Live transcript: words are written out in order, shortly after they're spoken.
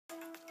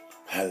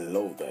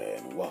Hello there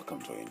and welcome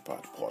to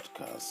Impact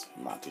Podcast.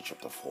 Matthew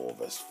chapter 4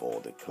 verse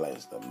 4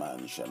 declares that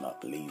man shall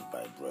not live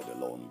by bread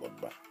alone but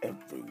by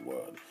every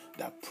word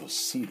that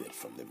proceeded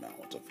from the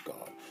mouth of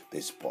God.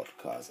 This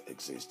podcast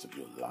exists to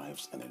build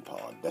lives and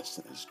empower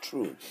destinies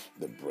through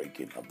the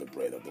breaking of the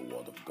bread of the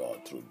word of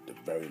God through the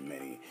very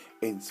many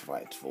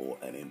insightful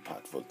and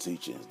impactful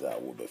teachings that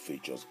will be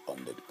featured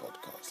on the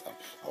podcast.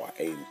 Our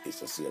aim is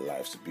to see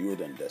lives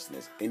built and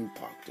destinies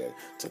impacted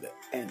to the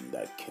end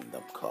that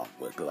kingdom come.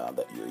 We're glad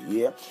that you're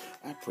here.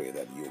 I pray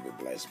that you'll be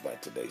blessed by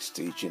today's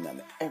teaching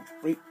and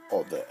every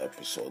other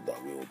episode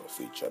that we will be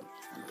featured.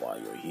 And while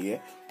you're here,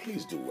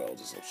 please do well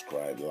to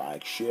subscribe,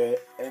 like, share,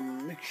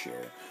 and make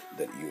sure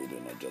that you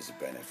do not just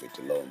benefit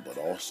alone, but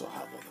also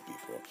have other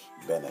people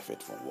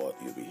benefit from what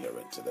you'll be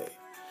hearing today.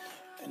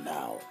 And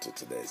now to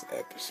today's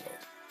episode.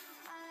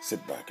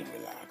 Sit back and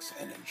relax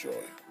and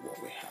enjoy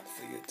what we have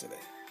for you today.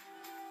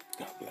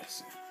 God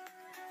bless you.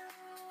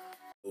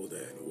 Hello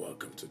there and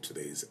welcome to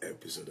today's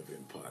episode of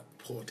Impact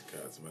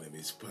Podcast. My name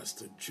is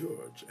Pastor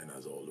George, and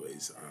as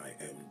always, I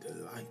am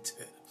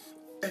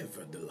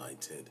ever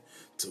delighted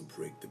to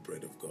break the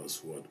bread of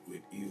God's word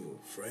with you.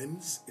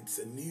 Friends, it's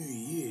a new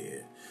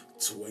year.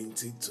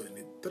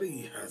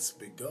 2023 has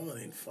begun.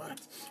 In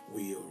fact,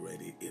 we are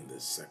already in the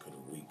second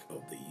week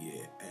of the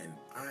year, and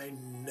I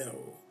know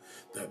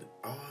that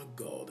our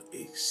God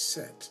is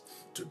set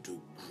to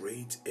do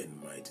great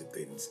and mighty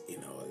things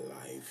in our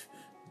life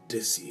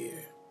this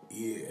year.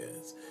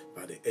 Years.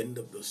 By the end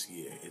of this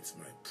year, it's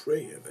my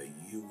prayer that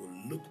you will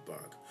look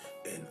back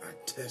and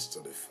attest to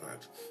the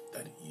fact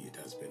that it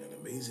has been an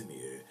amazing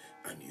year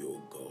and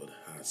your God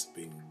has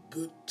been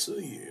good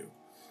to you.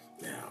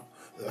 Now,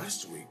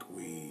 last week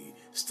we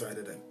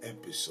started an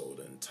episode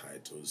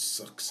entitled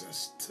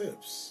Success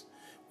Tips,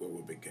 where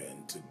we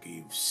began to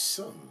give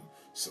some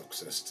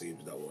success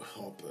tips that will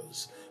help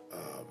us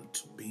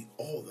to be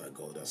all that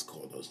God has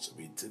called us to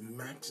be, to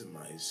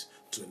maximize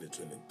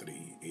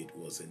 2023. It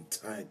was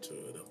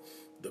entitled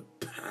The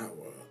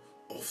Power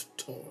of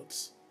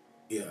Thoughts.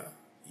 Yeah,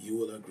 you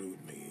will agree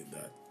with me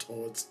that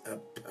thoughts are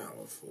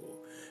powerful.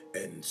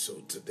 And so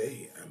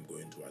today I'm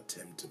going to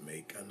attempt to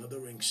make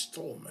another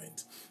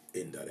installment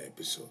in that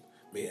episode.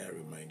 May I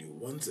remind you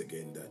once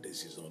again that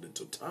this is not the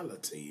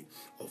totality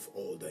of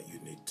all that you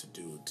need to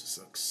do to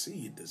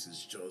succeed. This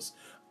is just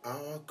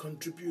our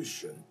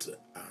contribution to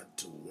add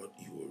to what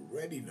you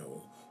already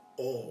know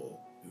or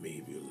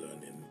maybe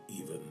learning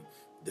even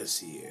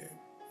this year.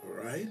 All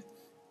right?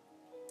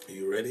 Are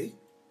you ready?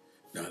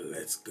 Now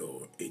let's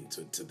go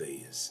into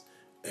today's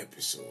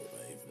episode,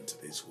 even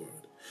today's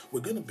word. We're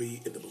going to be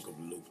in the book of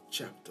Luke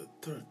chapter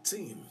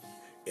 13,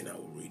 and I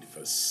will read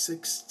verse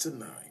 6 to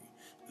 9.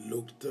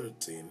 Luke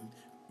 13,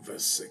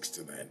 verse 6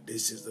 to 9.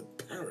 This is the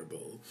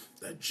parable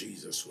that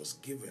Jesus was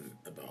given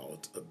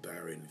about a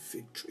barren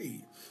fig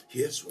tree.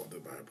 Here's what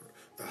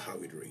how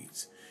it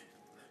reads.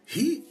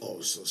 He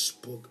also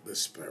spoke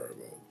this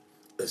parable.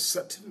 A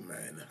certain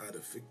man had a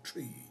fig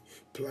tree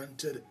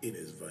planted in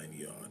his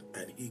vineyard,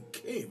 and he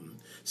came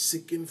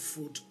seeking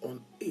fruit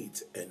on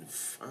it and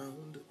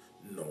found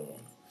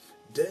none.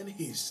 Then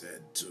he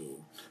said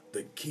to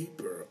the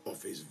keeper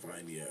of his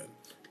vineyard,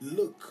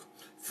 "Look,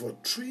 for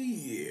 3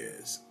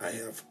 years I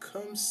have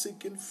come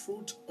seeking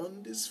fruit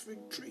on this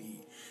fig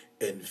tree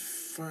and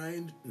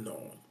find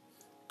none.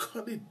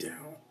 Cut it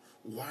down.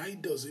 Why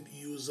does it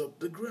use up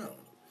the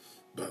ground?"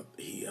 But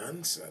he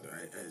answered,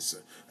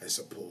 I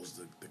suppose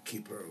the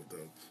keeper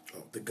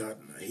of the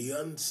gardener, he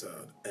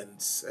answered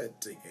and said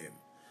to him,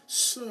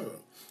 "Sir,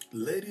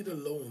 let it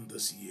alone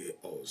this year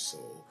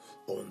also,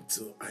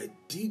 until I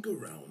dig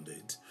around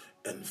it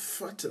and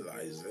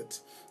fertilize it,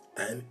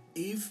 and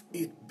if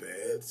it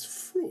bears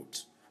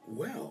fruit,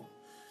 well,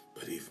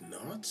 but if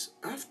not,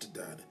 after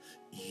that,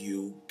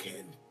 you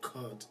can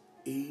cut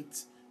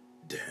it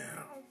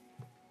down."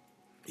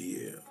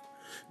 Yeah,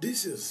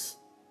 this is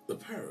the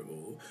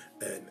parable,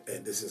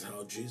 and this is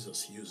how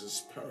Jesus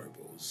uses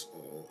parables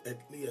or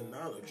earthly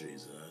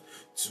analogies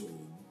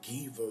to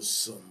give us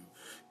some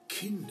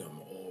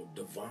kingdom or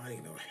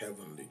divine or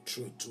heavenly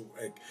truth, to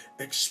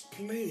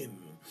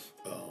explain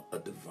a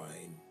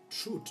divine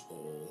truth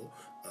or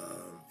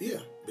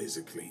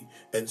basically.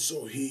 And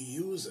so he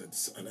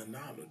uses an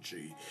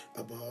analogy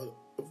about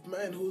a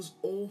man who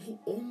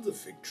owns a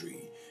fig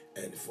tree,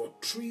 and for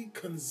 3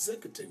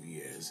 consecutive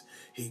years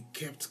he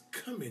kept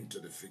coming to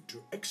the fig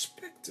tree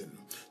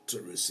expecting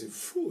to receive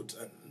fruit,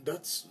 and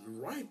that's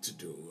right to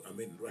do. I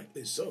mean,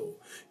 rightly so.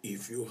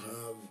 If you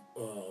have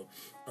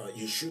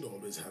you should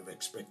always have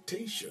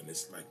expectation.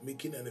 It's like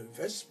making an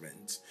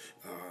investment.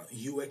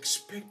 You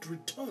expect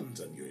returns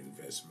on your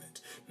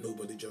investment.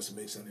 Nobody just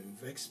makes an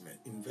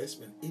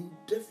investment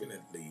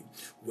indefinitely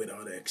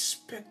without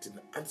expecting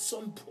at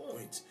some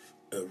point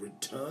a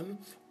return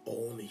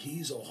on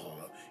his or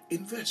her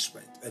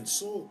investment. And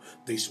so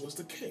this was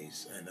the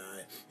case. And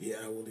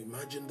I would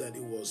imagine that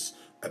it was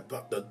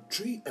about the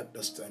tree at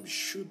this time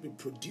should be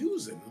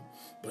producing,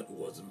 but it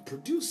wasn't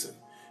producing.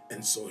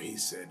 And so he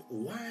said,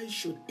 why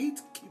should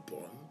it keep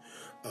on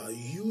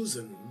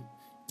using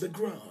the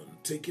ground?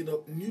 taking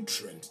up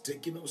nutrients,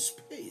 taking up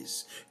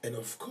space, and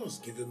of course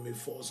giving me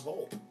false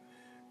hope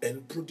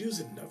and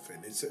producing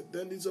nothing. It said,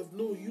 then it's of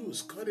no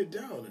use. Cut it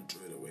down and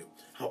throw it away.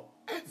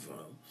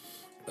 However,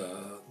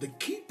 the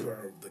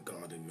keeper of the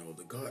garden, or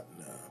the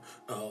gardener,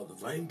 the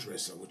vine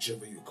dresser,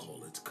 whichever you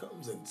call it,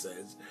 comes and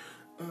says,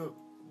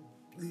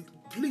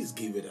 please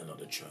give it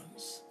another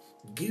chance.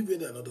 Give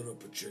it another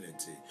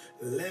opportunity.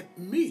 Let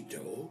me,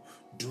 though,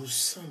 do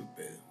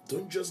something.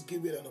 Don't just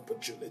give it an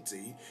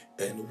opportunity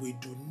and we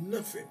do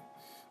nothing.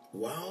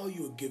 While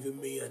you're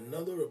giving me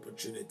another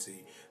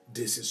opportunity,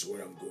 this is what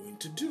I'm going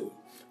to do.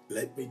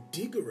 Let me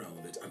dig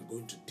around it. I'm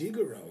going to dig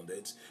around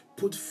it,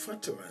 put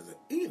fertilizer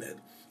in it.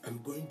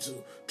 I'm going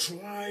to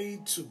try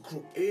to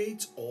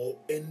create or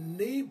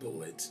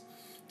enable it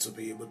to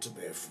be able to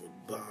bear fruit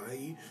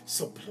by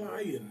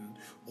supplying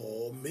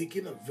or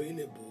making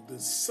available the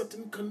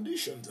certain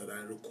conditions that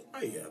are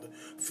required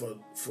for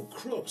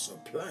crops or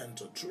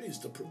plants or trees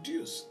to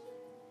produce.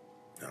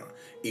 Now,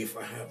 if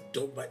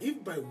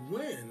by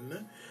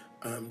when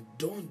I'm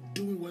done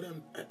doing what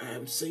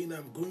I'm saying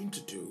I'm going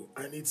to do,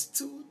 and it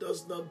still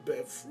does not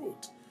bear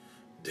fruit,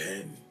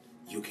 then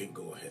you can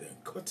go ahead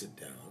and cut it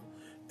down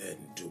and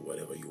do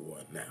whatever you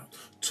want. Now,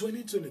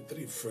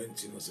 2023,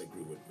 friends, you must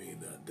agree with me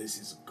that this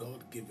is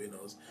God giving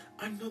us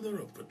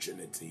another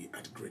opportunity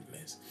at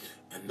greatness,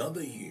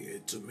 another year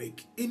to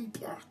make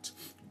impact.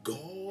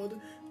 God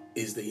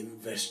is the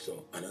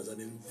investor, and as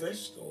an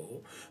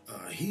investor,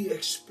 he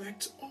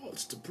expects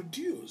us to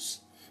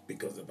produce,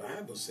 because the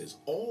Bible says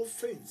all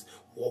things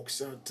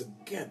works out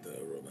together,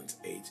 Romans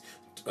 8,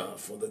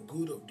 for the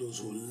good of those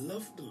who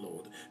love the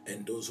Lord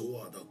and those who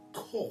are the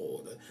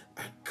called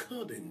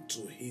according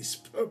to his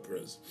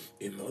purpose.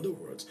 In other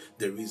words,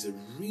 there is a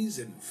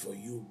reason for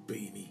you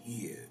being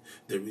here.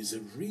 There is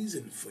a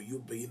reason for you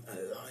being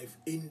alive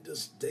in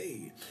this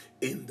day,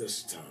 in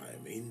this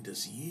time, in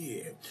this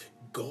year.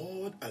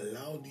 God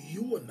allowed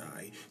you and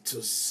I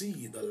to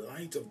see the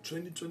light of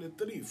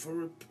 2023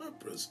 for a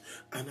purpose,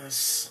 an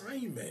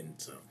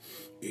assignment.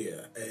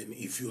 And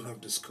if you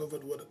have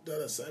discovered what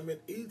that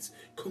assignment is,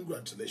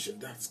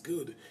 congratulations, that's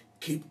good.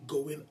 Keep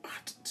going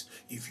at it.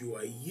 If you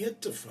are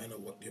yet to find out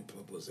what your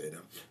purpose is,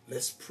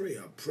 let's pray.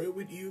 I'll pray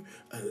with you,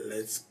 and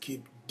let's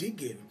keep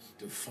digging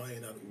to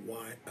find out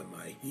why am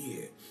I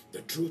here.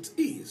 The truth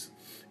is,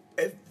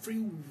 every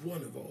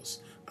one of us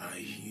are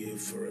here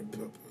for a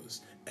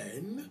purpose,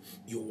 and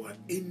you are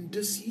in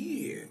this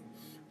year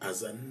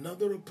as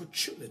another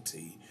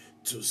opportunity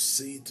to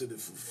see to the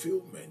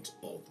fulfillment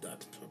of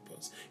that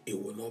purpose.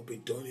 It will not be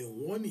done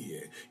in 1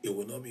 year. It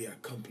will not be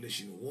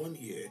accomplished in 1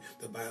 year.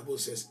 The Bible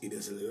says it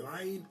is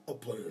line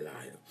upon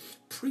line,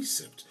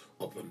 precept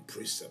upon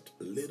precept,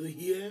 a little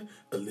here,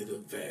 a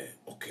little there.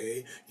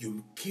 Okay,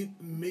 you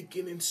keep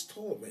making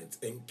installments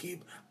and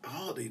keep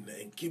adding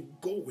and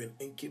keep going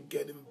and keep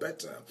getting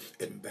better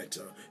and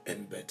better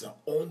and better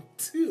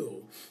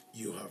until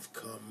you have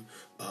come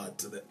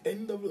to the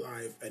end of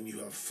life and you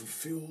have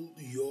fulfilled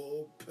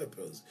your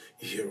purpose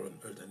here on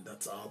earth. And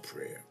that's our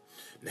prayer.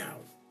 Now,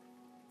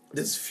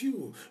 there's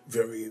few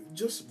very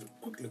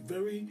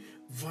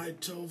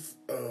vital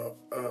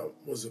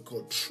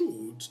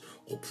truths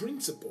or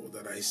principles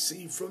that I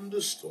see from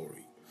the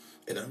story,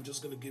 and I'm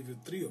just going to give you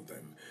 3 of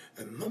them.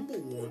 And number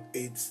 1,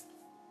 it's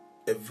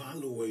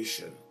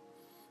evaluation.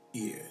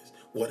 Yes,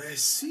 what I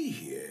see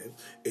here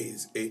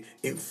is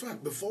in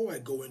fact, before I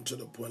go into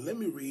the point, let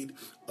me read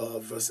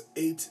verse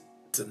 8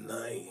 to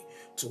 9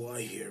 to our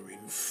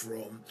hearing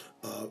from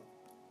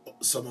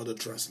some other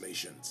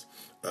translations.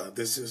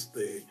 This is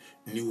the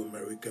New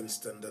American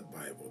Standard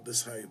Bible. This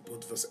is how he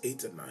put verse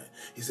 8 and 9.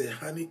 He said,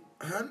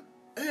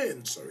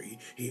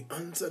 he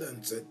answered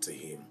and said to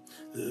him,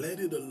 let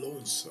it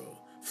alone, sir,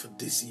 for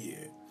this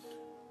year.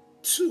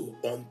 2,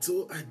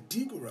 until I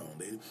dig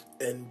around it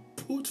and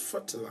put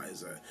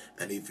fertilizer,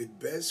 and if it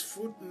bears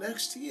fruit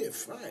next year,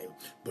 fine.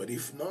 But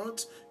if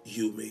not,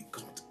 you may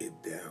cut it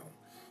down.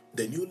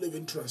 The New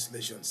Living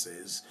Translation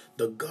says,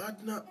 the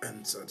gardener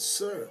answered,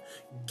 sir,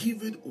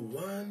 give it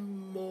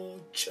one more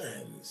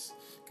chance.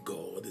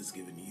 God is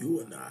giving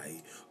you and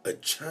I a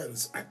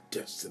chance at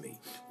destiny.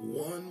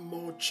 One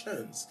more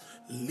chance.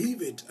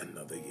 Leave it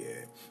another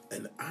year,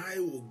 and I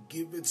will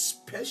give it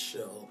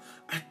special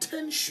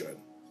attention.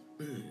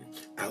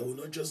 I will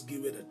not just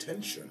give it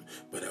attention,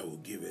 but I will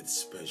give it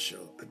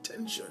special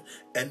attention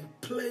and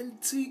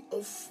plenty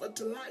of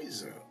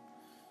fertilizer.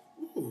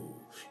 Ooh,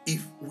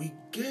 if we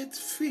get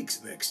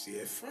fixed next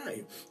year,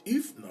 fine.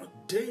 If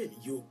not, then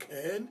you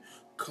can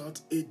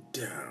cut it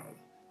down.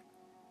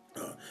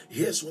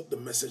 Here's what the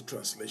Message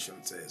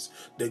translation says.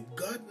 The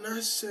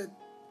gardener said,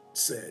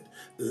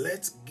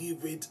 let's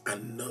give it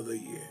another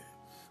year.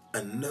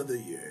 Another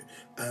year.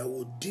 I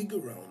will dig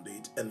around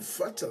it and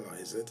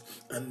fertilize it,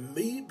 and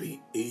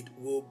maybe it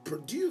will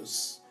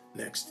produce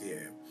next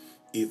year.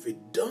 If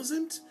it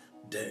doesn't,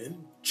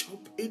 then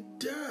chop it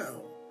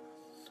down.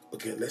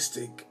 Okay, let's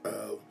take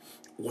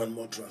one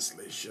more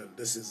translation.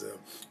 This is a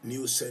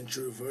New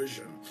Century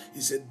Version.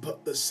 He said,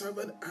 but the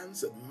servant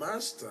answered,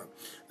 Master,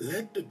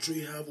 let the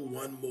tree have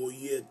 1 more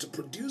year to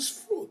produce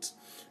fruit. fruit.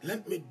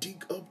 Let me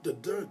dig up the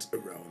dirt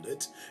around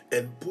it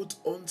and put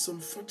on some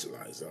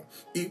fertilizer.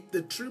 If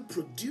the tree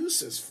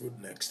produces fruit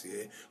next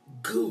year,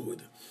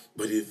 good.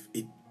 But if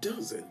it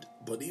doesn't,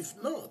 but if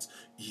not,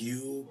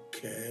 you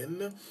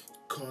can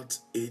cut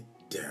it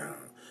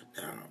down.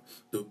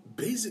 Now,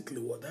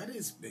 basically, what that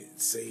is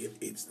saying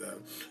is that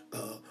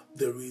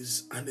there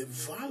is an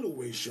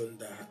evaluation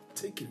that has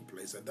taken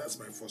place, and that's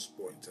my first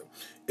point.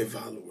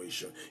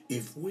 Evaluation.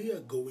 If we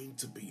are going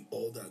to be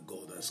all that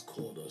God has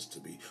called us to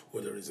be,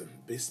 whether it's in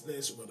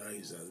business, whether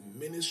it's in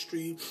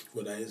ministry,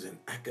 whether it's in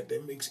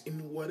academics,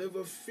 in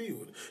whatever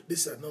field,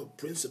 these are not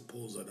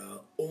principles that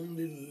are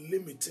only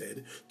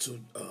limited to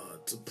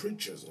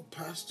preachers or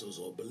pastors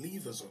or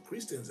believers or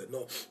Christians. And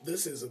no,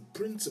 this is a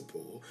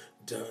principle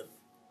that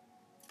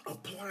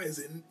applies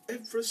in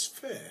every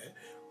sphere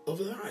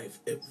of life,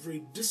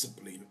 every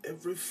discipline,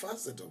 every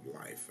facet of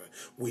life.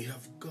 We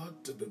have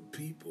got to be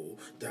people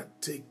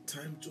that take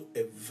time to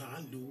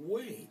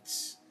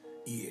evaluate.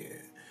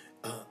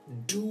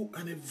 Do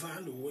an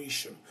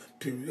evaluation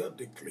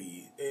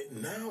periodically.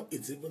 Now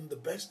it's even the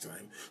best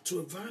time to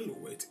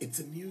evaluate. It's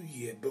a new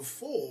year.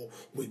 Before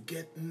we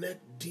get neck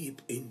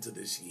deep into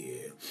this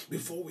year,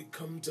 before we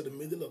come to the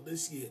middle of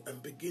this year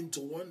and begin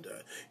to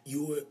wonder,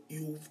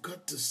 you've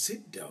got to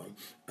sit down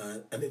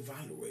and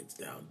evaluate.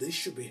 Now, this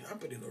should be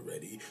happening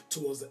already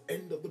towards the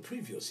end of the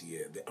previous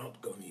year, the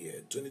outgone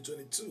year,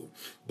 2022.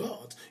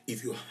 But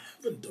if you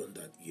haven't done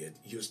that yet,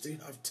 you still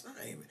have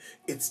time.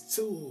 It's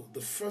still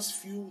the first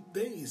few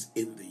days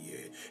in the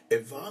year.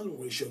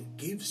 Evaluation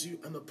gives you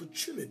an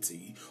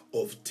opportunity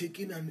of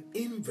taking an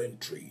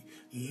inventory.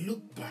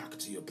 Look back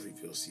to your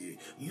previous year.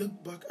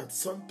 Look back at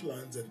some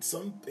plans and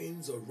some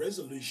things or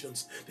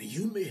resolutions that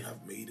you may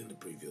have made in the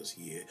previous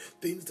year,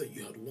 things that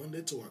you had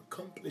wanted to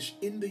accomplish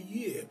in the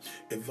year.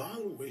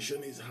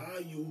 Evaluation is how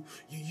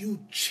you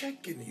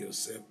check in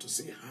yourself to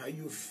see how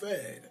you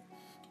fared.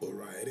 All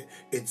right,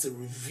 it's a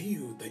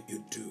review that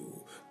you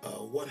do.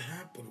 What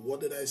happened?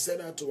 What did I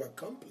set out to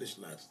accomplish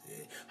last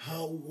year?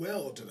 How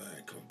well did I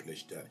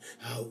accomplish that?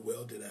 How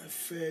well did I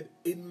fare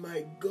in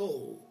my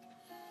goal?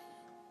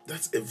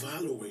 That's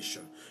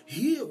evaluation.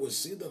 Here we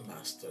see the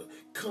master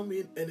come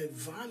in and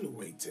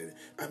evaluate it.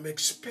 I'm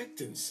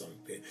expecting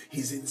something.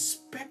 He's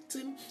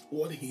inspecting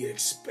what he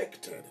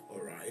expected.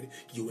 All right.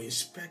 You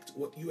inspect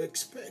what you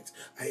expect.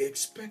 I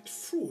expect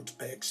fruit.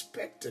 I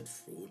expected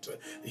fruit.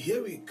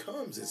 Here he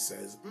comes. It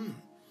says,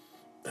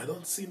 I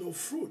don't see no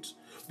fruit.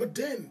 But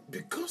then,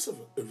 because of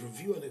a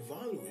review and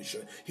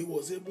evaluation, he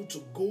was able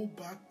to go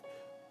back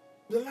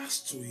the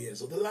last 2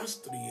 years or the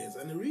last 3 years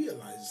and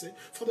realize,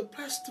 for the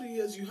past 3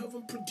 years, you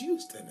haven't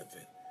produced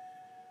anything.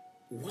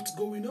 What's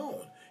going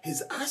on?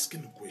 He's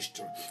asking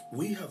questions.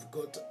 We have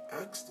got to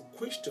ask the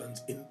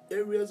questions in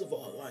areas of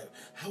our life.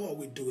 How are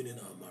we doing in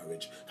our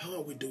marriage? How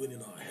are we doing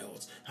in our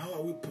health? How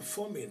are we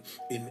performing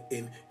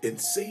in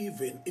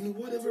saving, in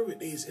whatever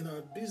it is, in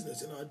our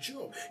business, in our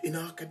job, in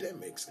our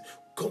academics?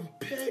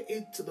 Compare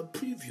it to the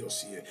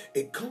previous year,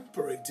 a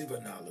comparative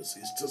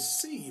analysis to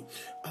see,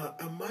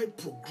 am I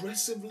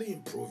progressively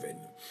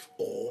improving,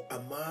 or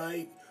am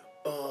I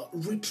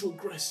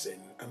retrogressing?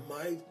 Am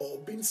I or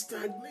being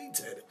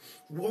stagnated?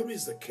 What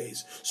is the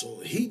case?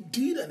 So he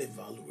did an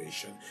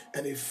evaluation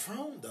and he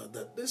found out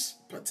that this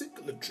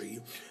particular tree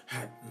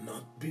had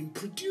not been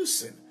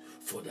producing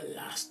for the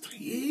last 3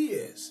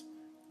 years.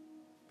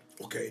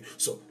 Okay,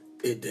 so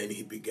then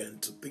he began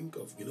to think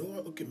of,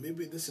 okay,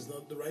 maybe this is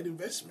not the right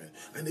investment.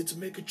 I need to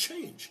make a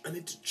change. I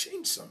need to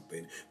change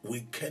something.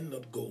 We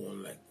cannot go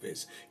on like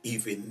this.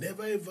 If he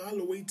never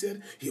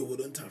evaluated, he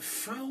wouldn't have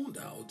found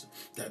out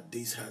that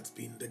this has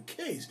been the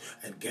case.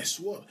 And guess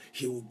what?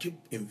 He will keep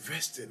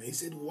investing. He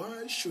said,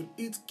 why should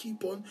it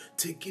keep on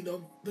taking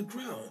up the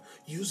ground,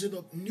 using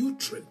up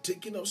nutrient,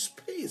 taking up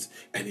space,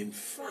 and in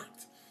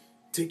fact,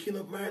 taking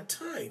up my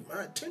time,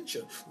 my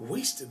attention,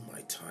 wasting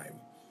my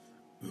time?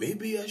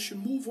 Maybe I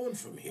should move on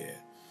from here.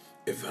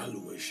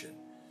 Evaluation.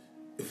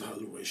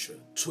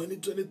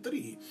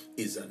 2023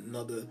 is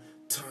another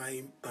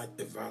time at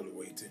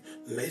evaluating.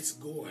 Let's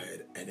go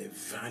ahead and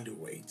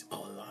evaluate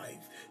our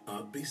life,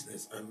 our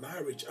business, our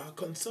marriage, our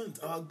concerns,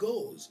 our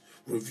goals.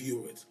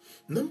 Review it.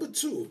 Number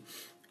 2,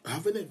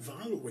 having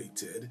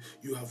evaluated,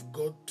 you have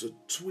got to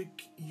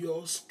tweak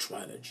your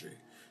strategy.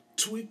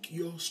 Tweak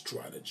your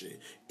strategy.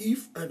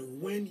 If and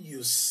when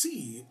you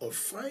see or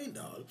find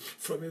out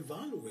from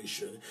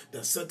evaluation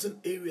that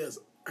certain areas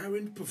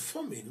aren't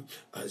performing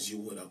as you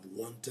would have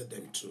wanted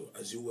them to,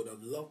 as you would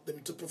have loved them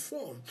to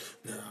perform,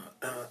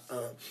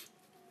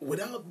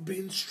 without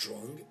being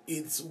strong,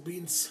 it will be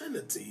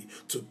insanity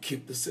to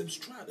keep the same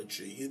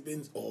strategy. It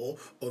means or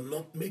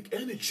not make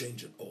any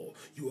change at all.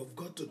 You have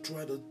got to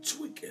try to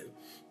tweak it.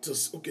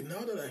 Okay, now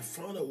that I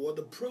found out what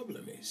the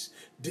problem is,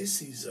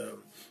 this is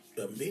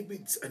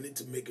I need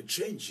to make a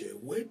change here.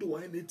 Where do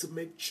I need to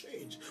make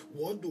change?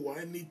 What do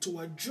I need to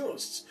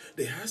adjust?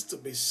 There has to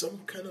be some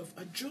kind of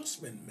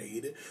adjustment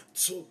made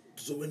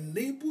to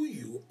enable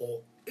you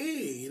or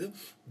aid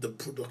the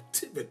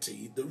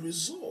productivity, the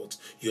result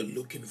you're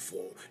looking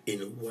for in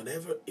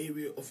whatever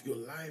area of your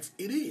life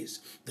it is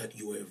that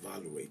you are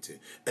evaluating.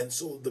 And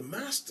so the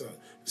master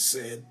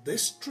said,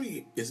 this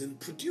tree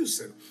isn't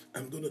producing.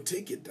 I'm going to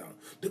take it down.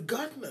 The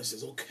gardener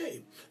says,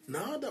 okay,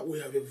 now that we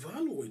have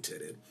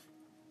evaluated it,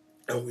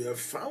 and we have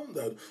found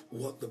out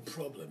what the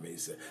problem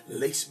is,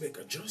 let's make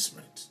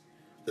adjustments.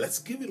 Let's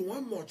give it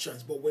one more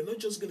chance, but we're not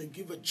just going to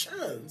give a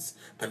chance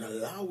and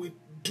allow it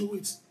do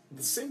it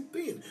the same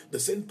thing, the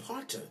same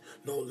pattern.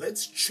 No,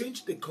 let's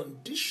change the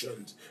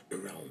conditions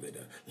around it.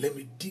 Let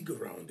me dig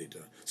around it.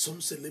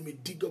 Some say, let me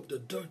dig up the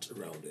dirt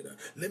around it.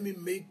 Let me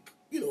make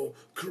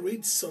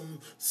create some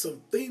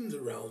things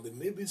around it,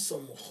 maybe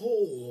some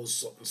hole or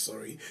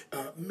something.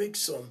 Make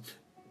some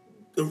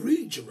a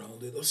ridge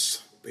around it or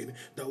something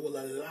that will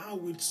allow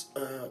it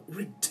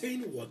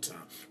retain water,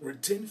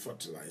 retain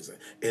fertilizer,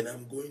 and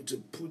I'm going to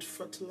put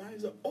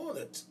fertilizer on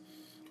it.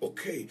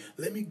 Okay,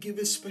 let me give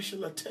it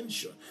special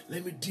attention.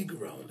 Let me dig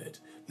around it.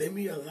 Let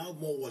me allow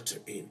more water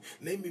in.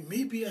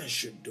 Maybe I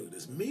should do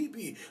this.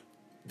 Maybe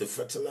the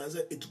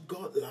fertilizer it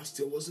got last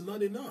year was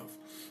not enough.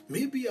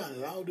 Maybe I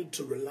allowed it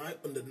to rely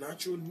on the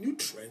natural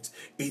nutrients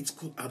it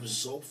could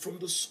absorb from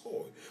the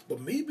soil.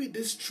 But maybe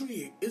this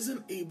tree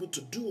isn't able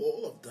to do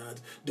all of that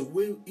the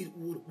way we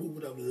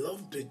would have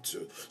loved it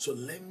to. So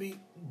let me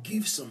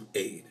give some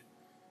aid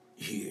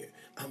here.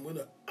 I'm going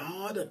to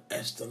add an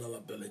external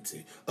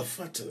ability, a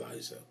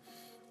fertilizer.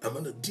 I'm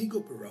going to dig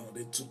up around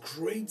it to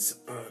create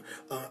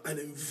an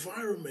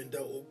environment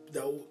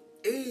that will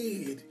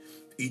aid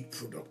its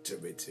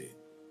productivity.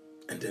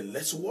 And then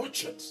let's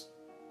watch it.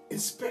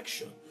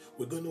 Inspection.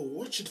 We're going to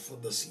watch it for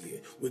this year.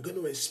 We're going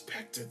to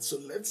inspect it. So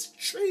let's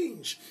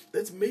change.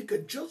 Let's make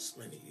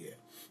adjustment here.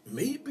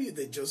 Maybe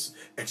they just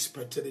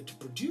expected it to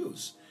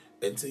produce.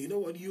 And say, you know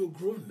what, you're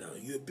grown now,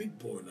 you're a big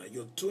boy now,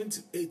 you're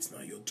 28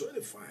 now, you're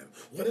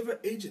 25, whatever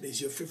age it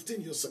is, you're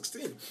 15, you're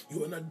 16,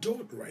 you're an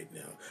adult right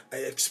now. I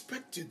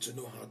expect you to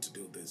know how to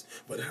do this.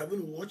 But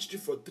having watched you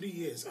for 3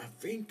 years, I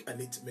think I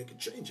need to make a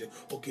change.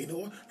 Okay, you know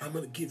what, I'm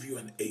going to give you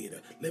an aid.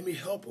 Let me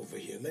help over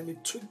here. Let me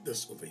tweak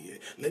this over here.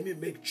 Let me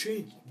make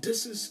change.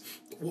 This is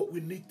what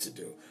we need to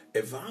do.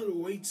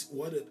 Evaluate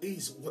what it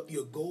is, what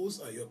your goals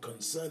are, your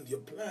concern, your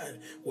plan,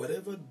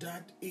 whatever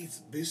that is,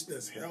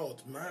 business,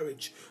 health,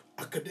 marriage,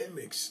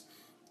 academics.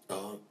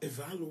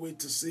 Evaluate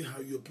to see how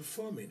you're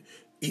performing.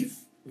 If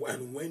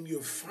and when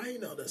you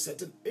find out that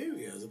certain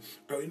areas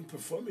are in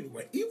performing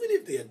well, even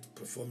if they are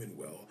performing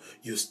well,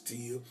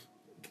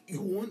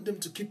 you want them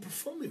to keep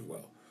performing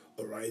well.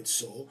 All right.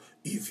 So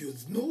if you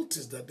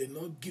notice that they're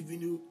not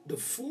giving you the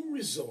full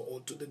result or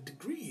to the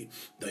degree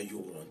that you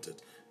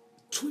wanted,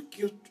 tweak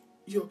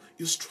your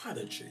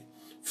strategy.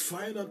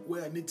 Find out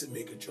where I need to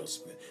make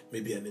adjustment.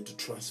 Maybe I need to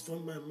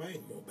transform my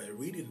mind more by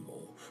reading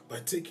more, by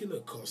taking a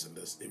course in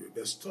this area,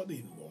 by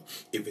studying more.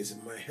 If it's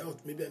in my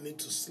health, maybe I need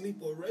to sleep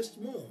or rest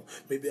more.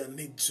 Maybe I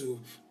need to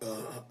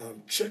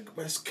check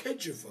my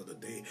schedule for the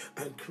day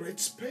and create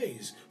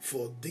space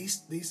for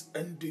this,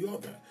 and the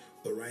other.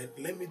 All right,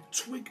 let me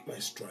tweak my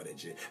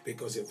strategy,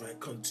 because if I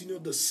continue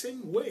the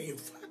same way, in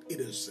fact, it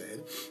is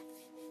said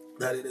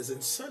that it is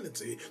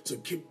insanity to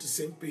keep the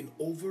same thing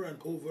over and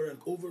over and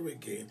over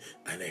again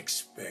and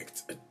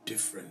expect a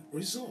different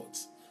result.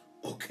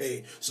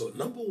 Okay, so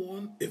number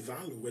one,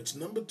 evaluate.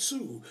 Number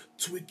two,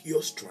 tweak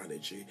your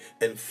strategy.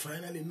 And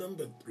finally,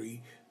 number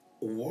three,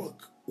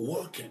 work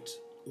it.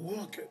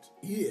 Work it.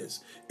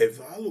 Yes,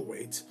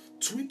 evaluate,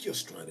 tweak your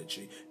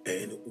strategy,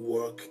 and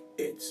work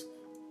it.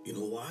 You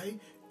know why?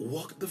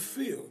 Walk the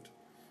field.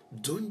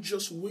 Don't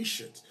just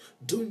wish it.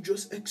 Don't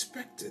just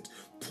expect it.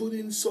 Put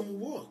in some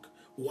work.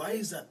 Why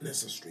is that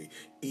necessary?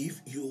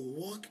 If you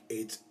work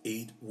it,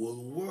 it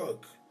will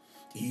work.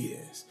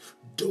 Yes.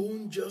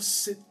 Don't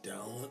just sit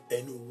down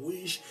and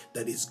wish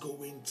that it's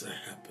going to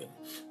happen.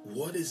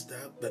 What is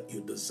that you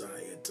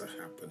desire to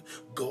happen?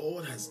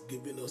 God has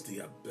given us the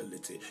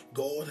ability.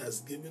 God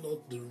has given us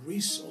the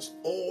resource.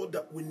 All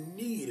that we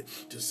need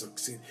to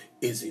succeed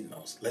is in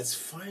us. Let's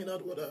find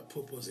out what our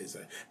purpose is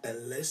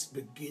and let's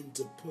begin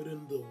to put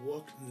in the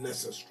work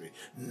necessary.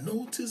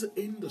 Notice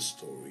in the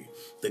story,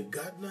 the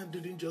gardener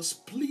didn't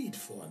just plead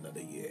for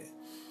another year.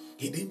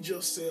 He didn't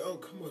just say, oh,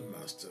 come on,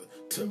 master,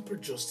 temper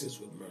justice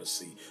with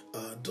mercy.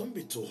 Don't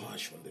be too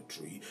harsh on the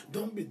tree.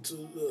 Don't be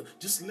too,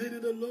 just let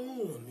it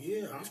alone.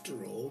 Yeah,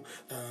 after all,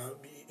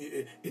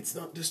 it's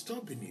not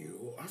disturbing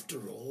you.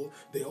 After all,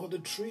 the other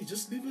tree,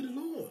 just leave it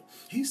alone.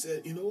 He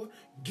said, you know what,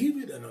 give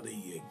it another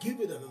year.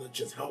 Give it another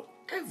chance.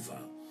 However,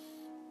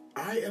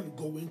 I am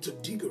going to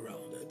dig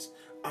around it.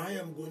 I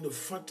am going to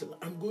fertilize.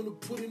 I'm going to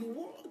put in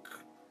work.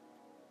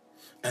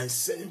 And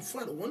say, in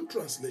fact, one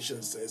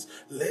translation says,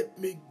 let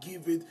me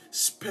give it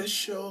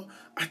special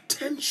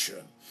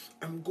attention.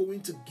 I'm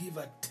going to give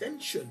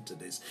attention to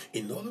this.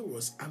 In other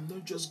words, I'm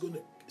not just going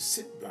to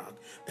sit back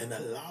and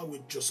allow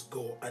it just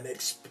go and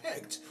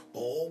expect,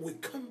 or we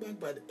come back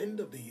by the end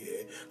of the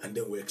year and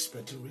then we're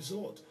expecting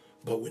result.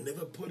 But we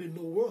never put in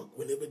no work.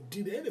 We never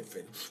did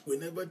anything. We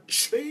never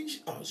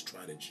changed our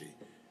strategy.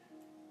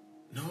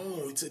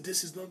 No,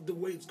 this is not the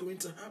way it's going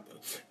to happen.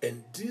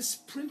 And this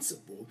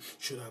principle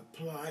should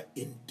apply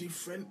in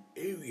different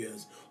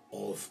areas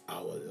of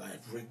our life,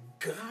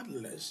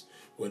 regardless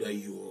whether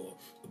you're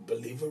a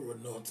believer or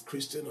not,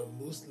 Christian or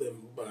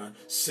Muslim, but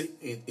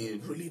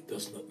it really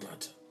does not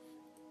matter.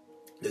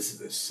 This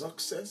is a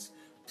success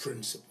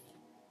principle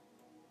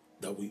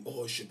that we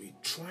all should be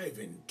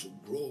striving to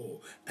grow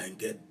and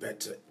get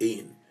better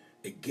in.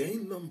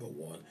 Again, number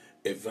one,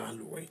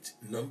 evaluate.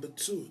 Number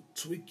two,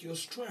 tweak your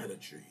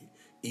strategy.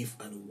 If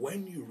and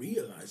when you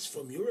realize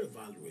from your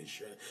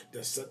evaluation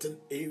that certain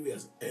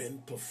areas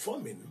aren't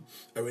performing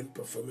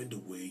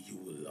the way you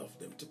would love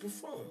them to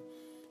perform,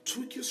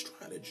 tweak your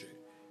strategy.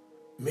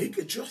 Make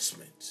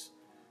adjustments.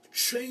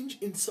 Change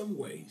in some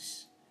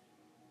ways.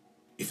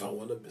 If I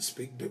want to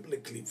speak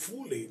biblically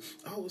fully,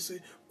 I will say,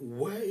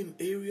 where in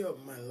area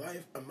of my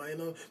life am I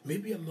not?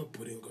 Maybe I'm not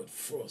putting God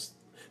first.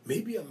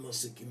 Maybe I'm not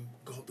seeking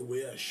God the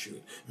way I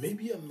should.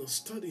 Maybe I'm not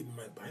studying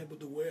my Bible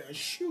the way I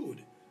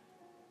should.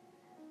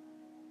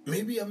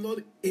 Maybe I'm not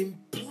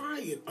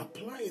applying,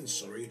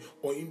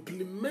 or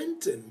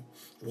implementing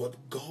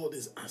what God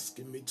is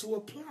asking me to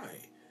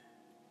apply.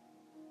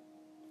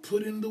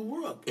 Put in the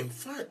work. In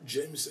fact,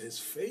 James says,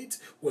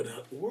 faith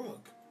without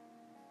work,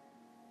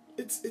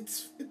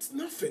 it's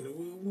nothing. It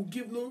will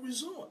give no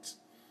result.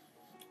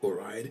 All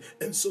right?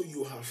 And so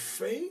you have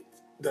faith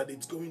that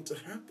it's going to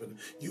happen.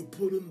 You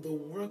put in the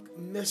work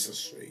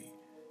necessary.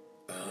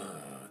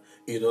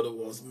 In other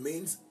words,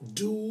 means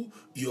do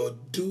your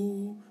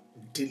due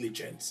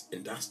diligence.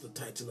 And that's the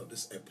title of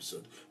this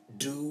episode.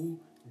 Due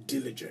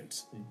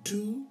diligence.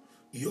 Do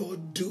your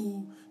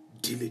due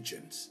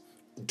diligence.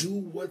 Do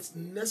what's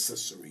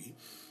necessary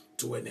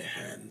to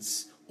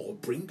enhance or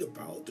bring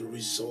about the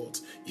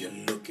result you're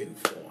looking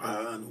for.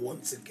 And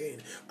once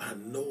again, I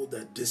know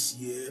that this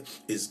year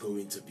is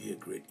going to be a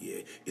great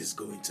year. It's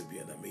going to be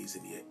an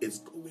amazing year. It's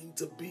going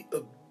to be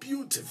a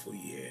beautiful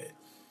year.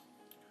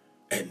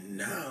 And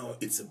now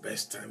it's the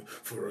best time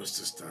for us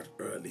to start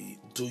early.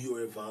 Do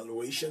your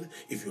evaluation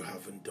if you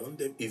haven't done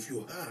them. If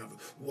you have,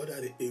 what are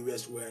the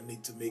areas where I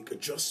need to make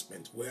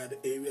adjustments? Where are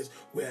the areas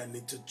where I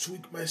need to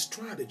tweak my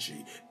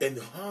strategy,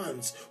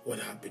 enhance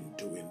what I've been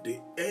doing? The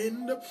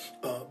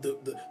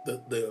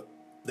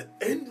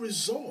end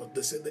result,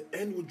 they say the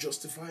end will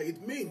justify.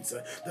 It means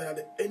that at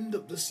the end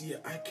of this year,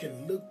 I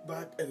can look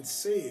back and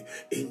say,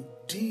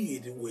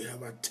 indeed, we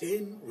have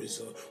attained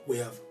result. We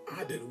have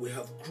added, we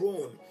have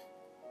grown.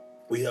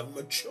 We have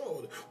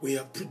matured. We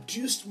have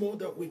produced more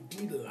than we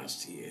did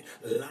last year.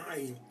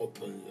 Line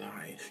upon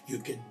line. You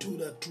can do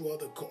that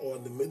throughout or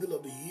in the middle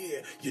of the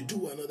year. You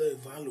do another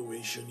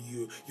evaluation.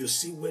 You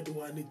see, where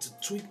do I need to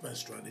tweak my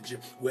strategy?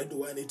 Where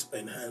do I need to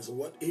enhance?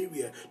 What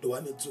area do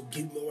I need to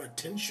give more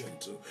attention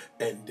to?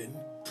 And then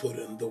put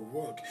in the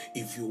work.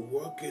 If you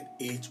work it,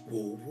 it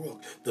will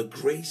work. The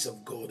grace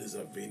of God is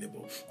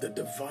available. The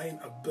divine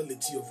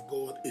ability of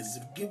God is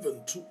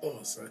given to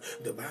us.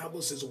 The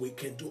Bible says we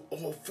can do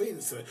all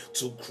things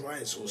to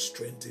Christ who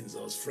strengthens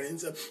us.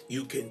 Friends,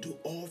 you can do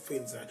all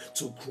things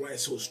to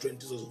Christ who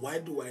strengthens us. Why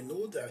do I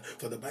know that?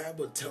 For the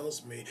Bible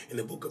tells me in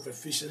the book of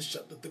Ephesians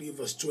chapter 3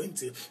 verse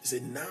 20, it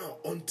said, now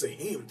unto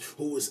him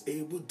who is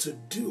able to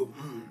do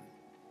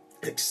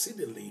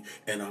exceedingly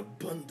and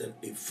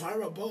abundantly,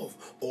 far above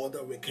all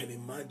that we can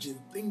imagine,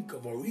 think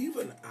of, or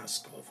even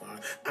ask of her,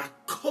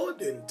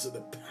 according to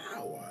the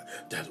power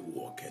that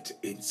worketh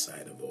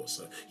inside of us.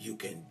 You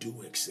can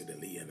do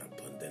exceedingly and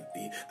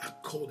abundantly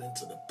according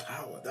to the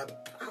power.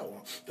 That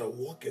power that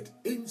worketh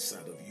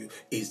inside of you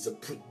is the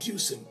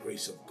producing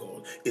grace of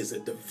God, is a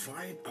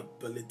divine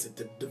ability,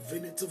 the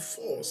divinity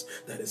force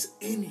that is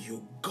in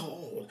you,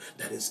 God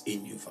that is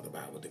in you. For the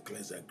Bible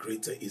declares that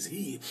greater is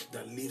he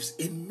that lives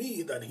in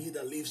me than he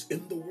that lives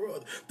in the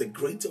world. The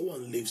greater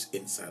one lives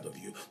inside of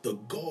you. The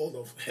God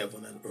of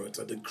heaven and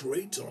earth, the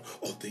creator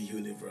of the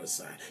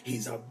universe,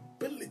 his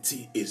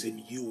ability is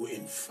in you.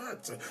 In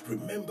fact,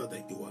 remember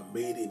that you are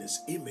made in his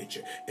image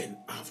and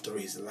after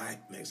his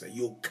likeness.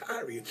 You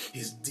carry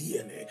his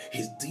DNA.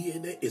 His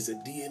DNA is a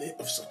DNA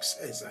of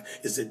success.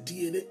 It's a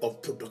DNA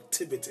of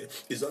productivity.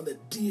 It's not a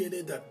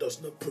DNA that does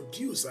not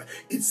produce.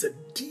 It's a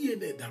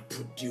DNA that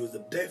produces.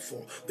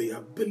 Therefore, the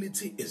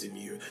ability is in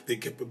you. The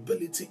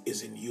capability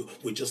is in you.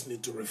 We just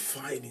need to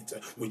refine it.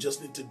 We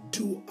just need to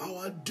do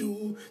our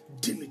due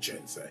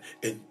diligence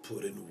and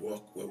put in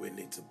work where we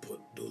need to put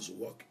those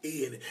work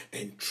in.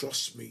 And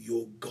trust me,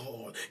 your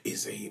God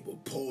is able.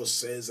 Paul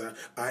says,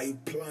 I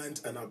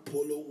plant and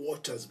Apollo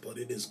waters, but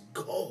it is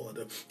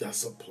God that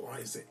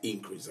supplies the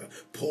increase.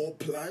 Paul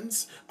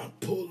plants,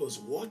 Apollos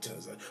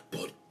waters,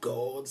 but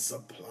God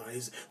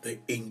supplies the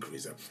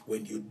increase.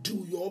 When you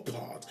do your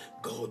part,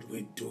 God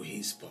will do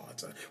his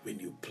part. When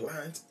you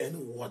plant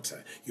and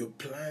water, you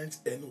plant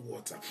and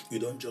water. You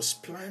don't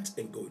just plant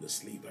and go to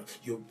sleep.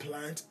 You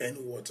plant and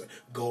water.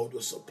 God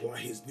will supply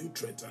his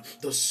nutrients.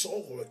 The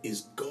soil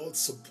is God's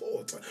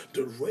support.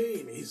 The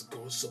rain is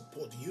God's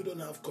support. You don't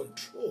have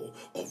control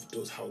of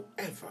those.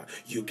 However,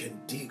 you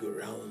can dig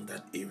around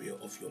that area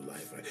of your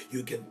life.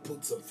 You can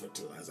put some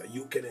fertilizer.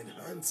 You can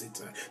enhance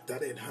it.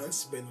 That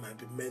enhancement might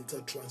be mental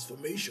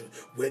transformation.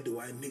 Where do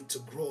I need to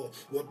grow?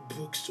 What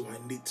books do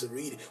I need to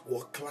read?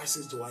 What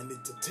classes do I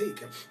need to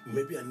take?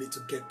 Maybe I need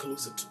to get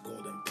closer to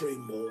God and pray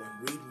more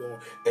and read more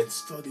and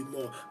study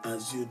more.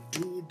 As you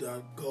do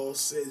that, God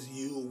says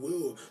you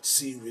will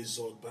see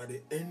result. By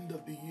the end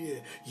of the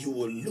year, you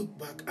will look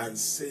back and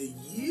say,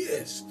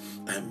 yes,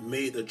 I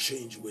made a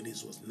change when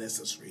it was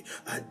necessary.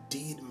 I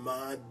did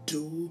my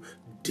due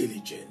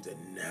diligence,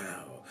 and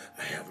now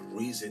I have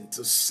reason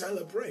to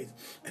celebrate.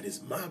 And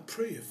it's my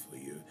prayer for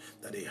you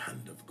that the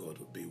hand of God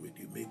will be with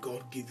you. May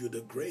God give you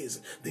the grace,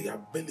 the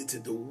ability,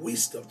 the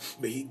wisdom.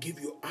 May he give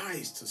you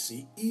eyes to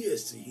see,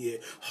 ears to hear,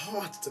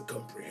 heart to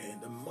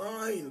comprehend, a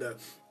mind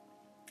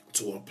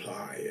to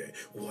apply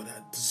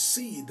to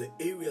see the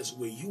areas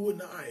where you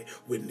and I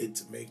will need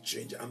to make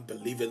change. I'm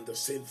believing the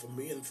same for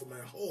me and for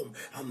my home.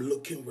 I'm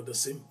looking with the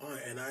same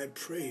eye, and I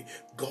pray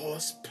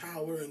God's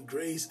power and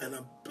grace and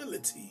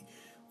ability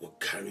will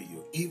carry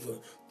you even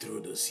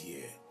through this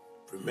year.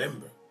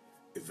 Remember,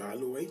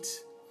 evaluate,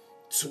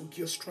 tweak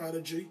your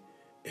strategy,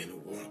 and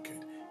work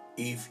it.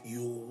 If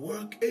you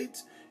work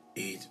it,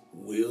 it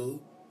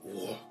will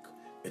work.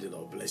 May the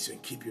Lord bless you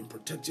and keep you and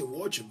protect you,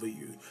 watch over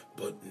you,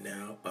 but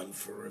now and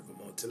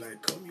forevermore, till I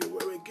come your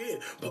way again.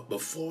 But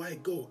before I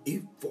go,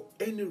 if for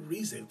any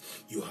reason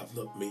you have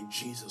not made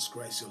Jesus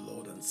Christ your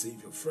Lord and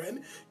Savior,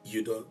 friend,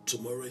 you don't.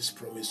 Tomorrow is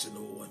promised to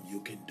no one.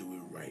 You can do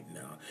it right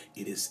now.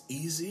 It is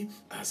easy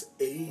as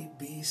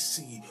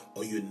ABC.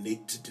 All you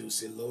need to do,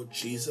 say, Lord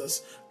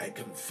Jesus, I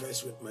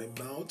confess with my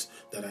mouth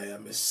that I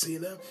am a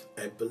sinner.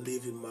 I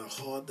believe in my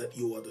heart that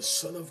you are the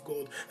Son of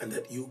God and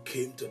that you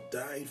came to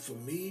die for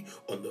me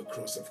on the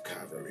cross of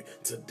Calvary.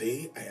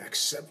 Today I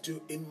accept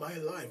you in my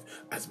life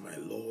as my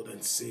Lord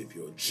and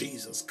Savior.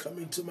 Jesus, come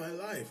into my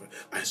life.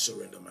 I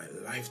surrender my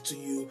life to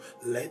you.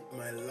 Let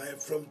my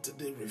life from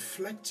today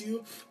reflect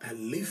you. I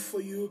live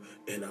for you,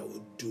 and I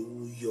will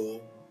do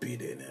your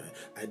bidding.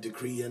 I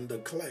decree and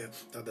declare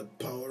that the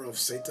power of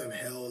Satan,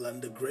 hell,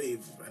 and the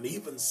grave, and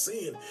even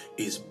sin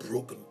is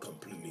broken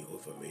completely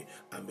over me.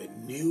 I'm a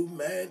new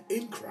man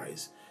in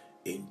Christ.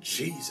 In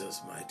Jesus'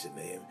 mighty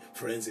name.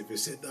 Friends, if you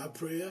said that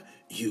prayer,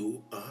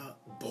 you are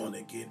born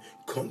again.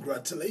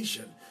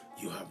 Congratulations.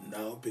 You have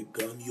now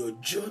begun your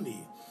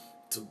journey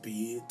to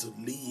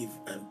live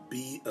and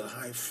be a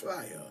high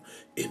flyer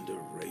in the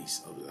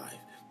race of life.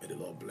 May the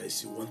Lord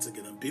bless you once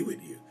again and be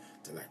with you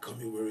till I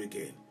come your way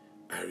again.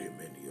 I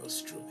remain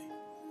yours truly,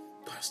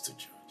 Pastor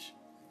George.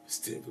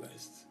 Stay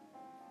blessed.